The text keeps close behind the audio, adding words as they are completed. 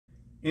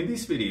In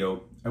this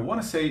video, I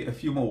want to say a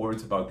few more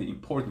words about the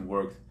important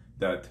work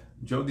that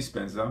Joe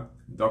Dispenza,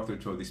 Dr.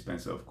 Joe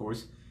Dispenza, of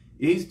course,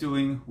 is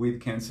doing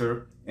with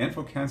cancer and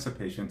for cancer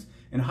patients,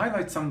 and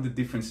highlight some of the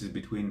differences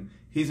between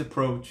his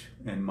approach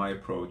and my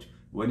approach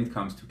when it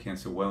comes to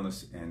cancer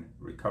wellness and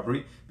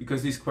recovery.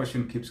 Because this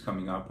question keeps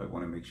coming up, I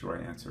want to make sure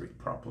I answer it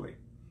properly.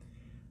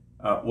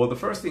 Well, the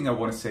first thing I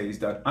want to say is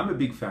that I'm a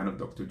big fan of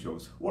Dr.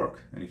 Joe's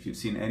work, and if you've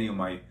seen any of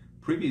my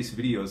previous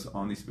videos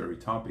on this very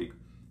topic,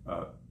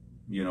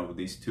 you know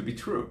this to be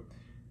true.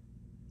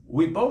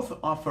 We both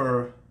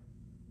offer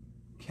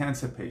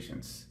cancer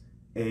patients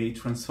a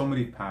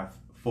transformative path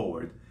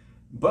forward,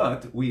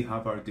 but we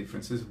have our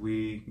differences.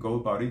 We go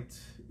about it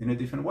in a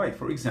different way.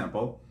 For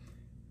example,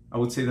 I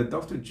would say that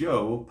Dr.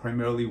 Joe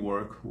primarily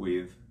works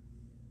with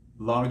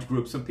large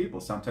groups of people,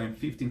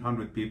 sometimes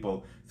 1,500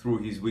 people, through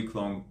his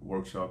week-long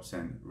workshops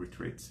and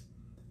retreats.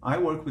 I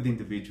work with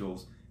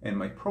individuals, and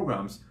my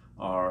programs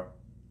are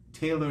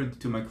tailored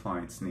to my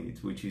clients'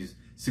 needs, which is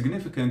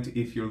significant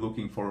if you're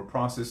looking for a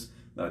process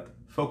that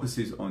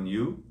focuses on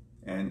you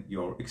and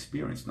your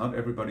experience. Not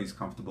everybody is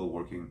comfortable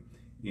working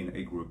in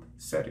a group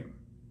setting.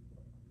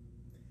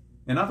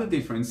 Another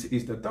difference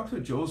is that Dr.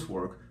 Joe's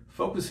work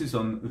focuses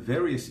on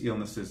various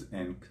illnesses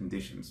and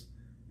conditions.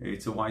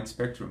 It's a wide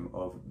spectrum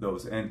of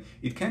those, and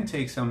it can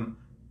take some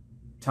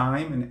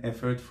time and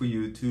effort for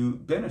you to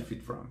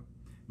benefit from.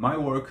 My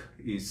work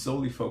is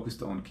solely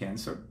focused on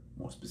cancer,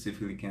 more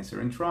specifically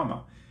cancer and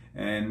trauma,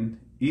 and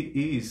it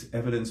is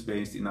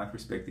evidence-based in that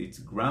respect. It's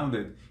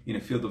grounded in a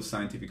field of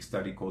scientific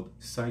study called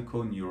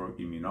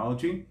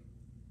psychoneuroimmunology.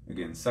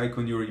 Again,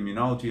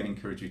 psychoneuroimmunology, I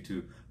encourage you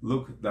to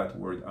look that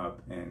word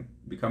up and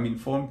become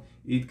informed.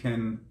 It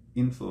can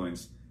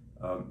influence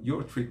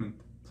your treatment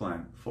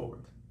plan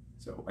forward.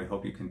 So I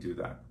hope you can do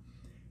that.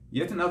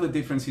 Yet another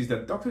difference is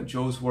that Dr.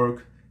 Joe's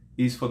work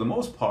is, for the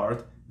most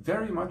part,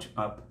 very much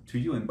up to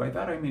you. And by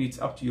that I mean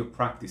it's up to your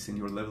practice and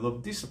your level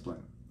of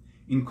discipline.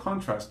 In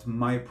contrast,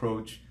 my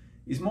approach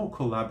is more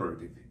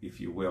collaborative,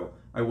 if you will.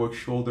 I work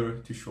shoulder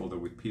to shoulder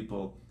with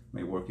people.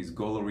 My work is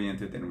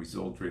goal-oriented and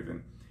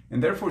result-driven.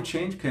 And therefore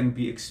change can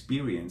be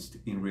experienced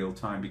in real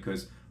time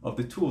because of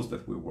the tools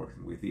that we're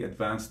working with, the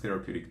advanced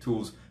therapeutic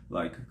tools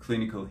like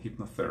clinical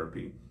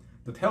hypnotherapy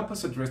that help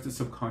us address the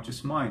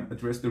subconscious mind,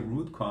 address the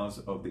root cause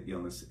of the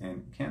illness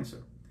and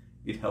cancer.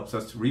 It helps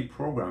us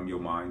reprogram your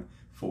mind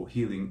for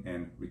healing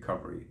and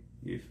recovery,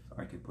 if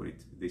I can put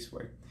it this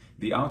way.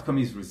 The outcome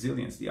is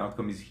resilience, the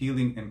outcome is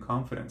healing and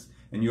confidence,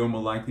 and you're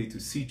more likely to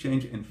see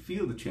change and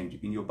feel the change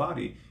in your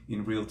body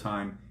in real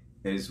time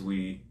as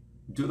we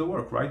do the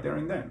work right there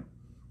and then.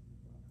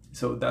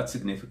 So that's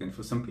significant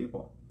for some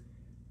people.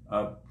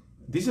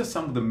 These are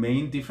some of the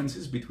main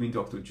differences between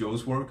Dr.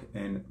 Joe's work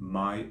and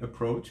my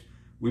approach.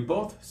 We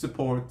both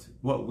support,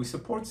 well, we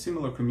support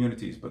similar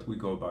communities, but we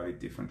go about it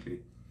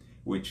differently,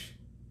 which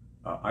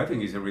I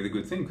think is a really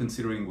good thing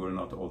considering we're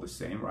not all the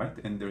same, right?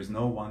 And there's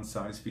no one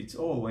size fits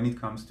all when it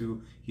comes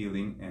to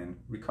healing and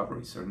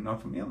recovery, certainly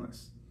not from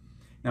illness.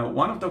 Now,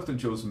 one of Dr.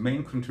 Joe's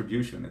main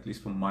contribution, at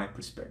least from my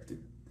perspective,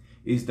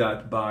 is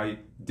that by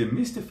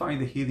demystifying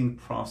the healing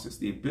process,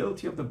 the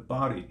ability of the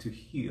body to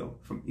heal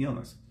from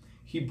illness,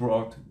 he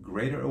brought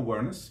greater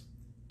awareness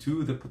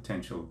to the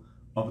potential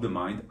of the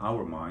mind,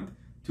 our mind,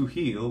 to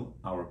heal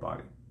our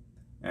body.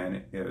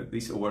 And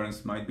this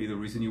awareness might be the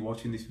reason you're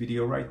watching this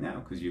video right now,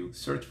 because you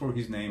searched for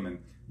his name and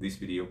this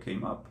video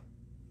came up.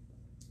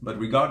 But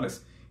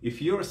regardless,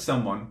 if you're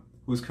someone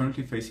who's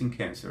currently facing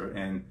cancer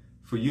and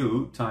for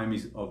you time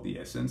is of the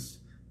essence,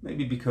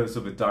 maybe because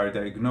of a dire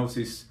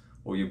diagnosis,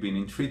 or you've been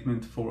in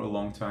treatment for a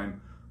long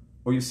time,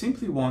 or you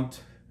simply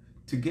want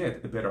to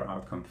get a better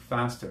outcome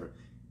faster,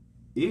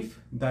 if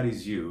that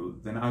is you,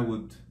 then I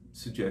would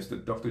suggest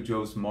that Dr.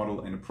 Joe's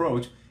model and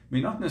approach may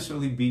not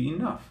necessarily be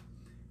enough.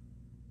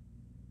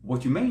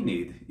 What you may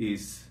need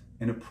is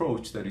an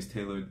approach that is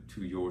tailored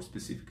to your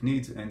specific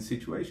needs and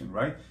situation,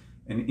 right?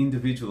 An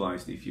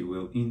individualized, if you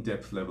will,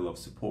 in-depth level of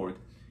support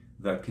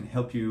that can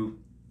help you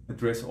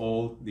address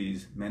all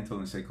these mental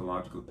and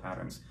psychological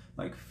patterns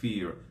like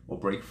fear, or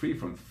break free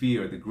from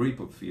fear, the grip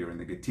of fear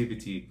and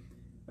negativity,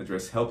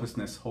 address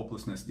helplessness,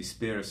 hopelessness,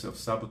 despair,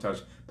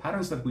 self-sabotage,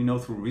 patterns that we know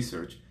through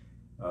research,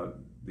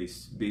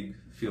 this big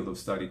field of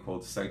study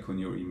called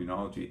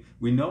psychoneuroimmunology.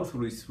 We know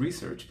through this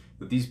research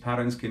that these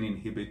patterns can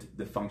inhibit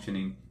the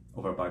functioning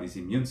of our body's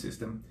immune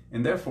system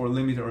and therefore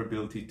limit our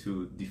ability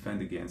to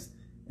defend against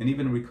and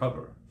even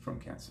recover from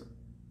cancer.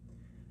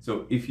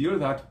 So if you're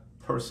that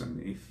person,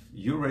 if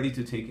you're ready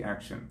to take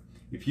action,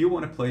 if you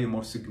want to play a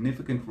more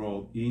significant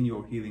role in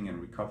your healing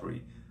and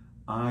recovery,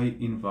 I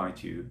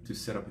invite you to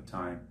set up a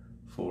time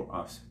for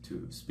us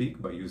to speak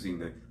by using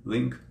the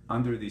link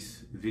under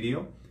this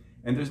video.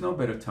 And there's no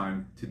better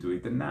time to do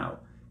it than now.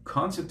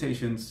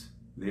 Consultations,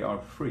 they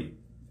are free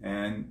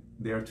and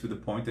they are to the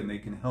point, and they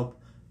can help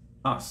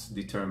us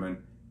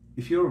determine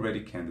if you're a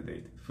ready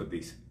candidate for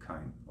this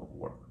kind of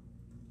work.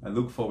 I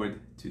look forward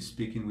to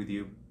speaking with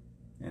you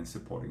and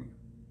supporting you.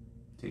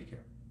 Take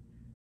care.